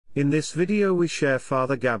In this video we share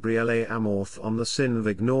Father Gabriele Amorth on the sin of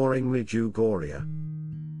ignoring Medjugorje.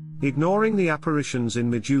 Ignoring the apparitions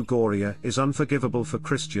in Medjugorje is unforgivable for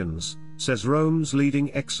Christians, says Rome's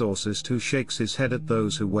leading exorcist who shakes his head at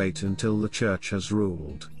those who wait until the Church has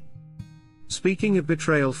ruled. Speaking of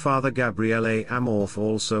betrayal, Father Gabriele Amorth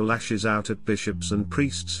also lashes out at bishops and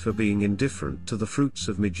priests for being indifferent to the fruits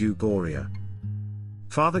of Medjugorje.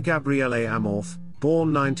 Father Gabriele Amorth,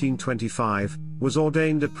 born 1925, was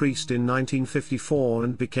ordained a priest in 1954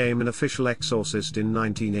 and became an official exorcist in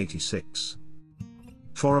 1986.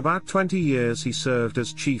 For about 20 years he served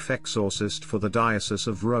as chief exorcist for the Diocese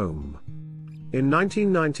of Rome. In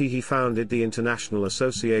 1990 he founded the International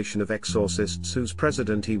Association of Exorcists, whose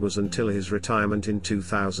president he was until his retirement in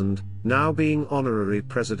 2000, now being honorary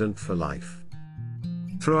president for life.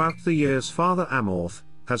 Throughout the years Father Amorth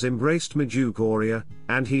has embraced Medjugorje,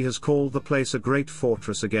 and he has called the place a great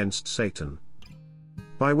fortress against Satan.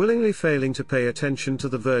 By willingly failing to pay attention to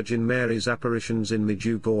the Virgin Mary's apparitions in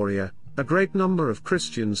Medjugorje, a great number of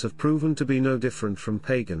Christians have proven to be no different from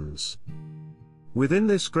pagans. Within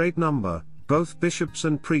this great number, both bishops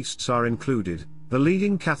and priests are included, the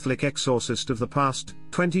leading Catholic exorcist of the past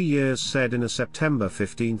 20 years said in a September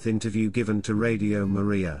 15 interview given to Radio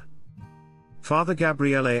Maria. Father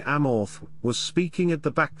Gabriele Amorth was speaking at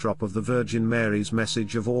the backdrop of the Virgin Mary's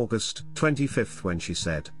message of August 25 when she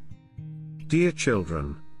said, "Dear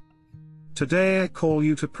children, today I call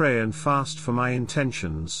you to pray and fast for my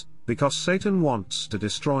intentions, because Satan wants to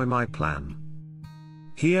destroy my plan.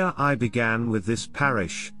 Here I began with this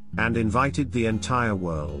parish, and invited the entire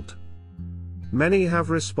world. Many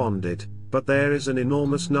have responded, but there is an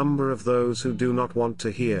enormous number of those who do not want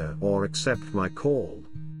to hear or accept my call.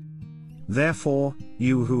 Therefore,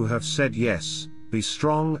 you who have said yes, be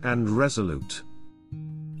strong and resolute.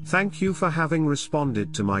 Thank you for having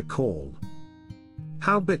responded to my call."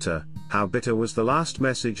 How bitter was the last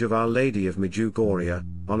message of Our Lady of Medjugorje,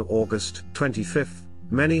 on August 25.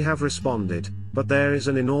 Many have responded, but there is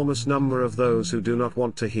an enormous number of those who do not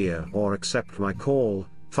want to hear or accept my call,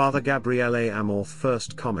 Father Gabriele Amorth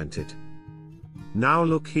first commented. Now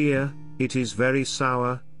look here, it is very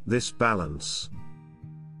sour, this balance.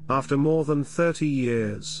 After more than 30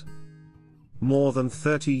 years. More than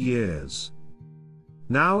 30 years.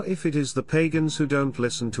 Now if it is the pagans who don't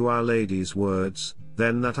listen to Our Lady's words,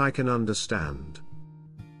 then that I can understand.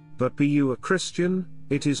 But be you a Christian,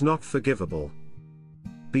 it is not forgivable.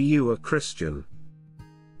 Be you a Christian.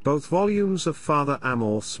 Both volumes of Father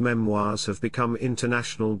Amorth's memoirs have become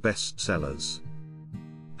international bestsellers.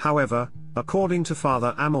 However, according to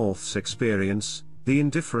Father Amorth's experience, the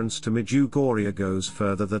indifference to Medjugorje goes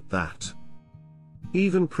further than that.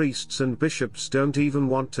 Even priests and bishops don't even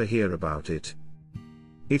want to hear about it.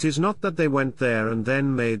 It is not that they went there and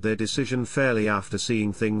then made their decision fairly after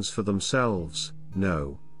seeing things for themselves,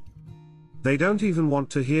 no. They don't even want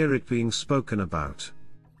to hear it being spoken about.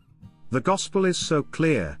 The gospel is so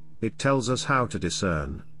clear, it tells us how to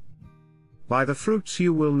discern. By the fruits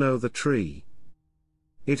you will know the tree.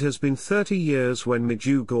 It has been 30 years when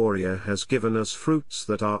Medjugorje has given us fruits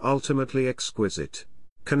that are ultimately exquisite.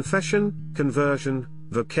 Confession, conversion,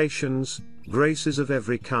 vocations, graces of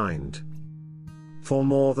every kind. For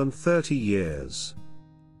more than 30 years.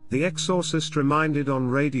 The exorcist reminded on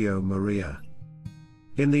Radio Maria.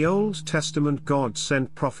 In the Old Testament God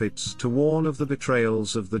sent prophets to warn of the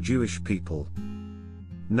betrayals of the Jewish people.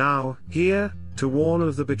 Now, here, to warn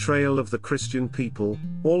of the betrayal of the Christian people,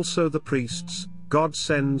 also the priests, God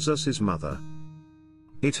sends us His Mother.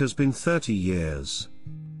 It has been 30 years.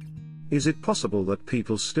 Is it possible that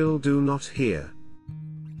people still do not hear?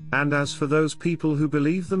 And as for those people who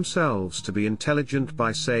believe themselves to be intelligent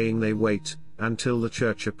by saying they wait until the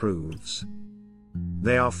Church approves,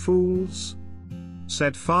 they are fools,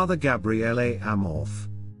 said Father Gabriele Amorth.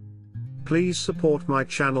 Please support my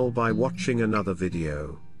channel by watching another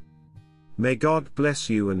video. May God bless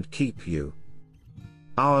you and keep you.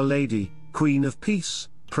 Our Lady, Queen of Peace,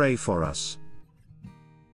 pray for us.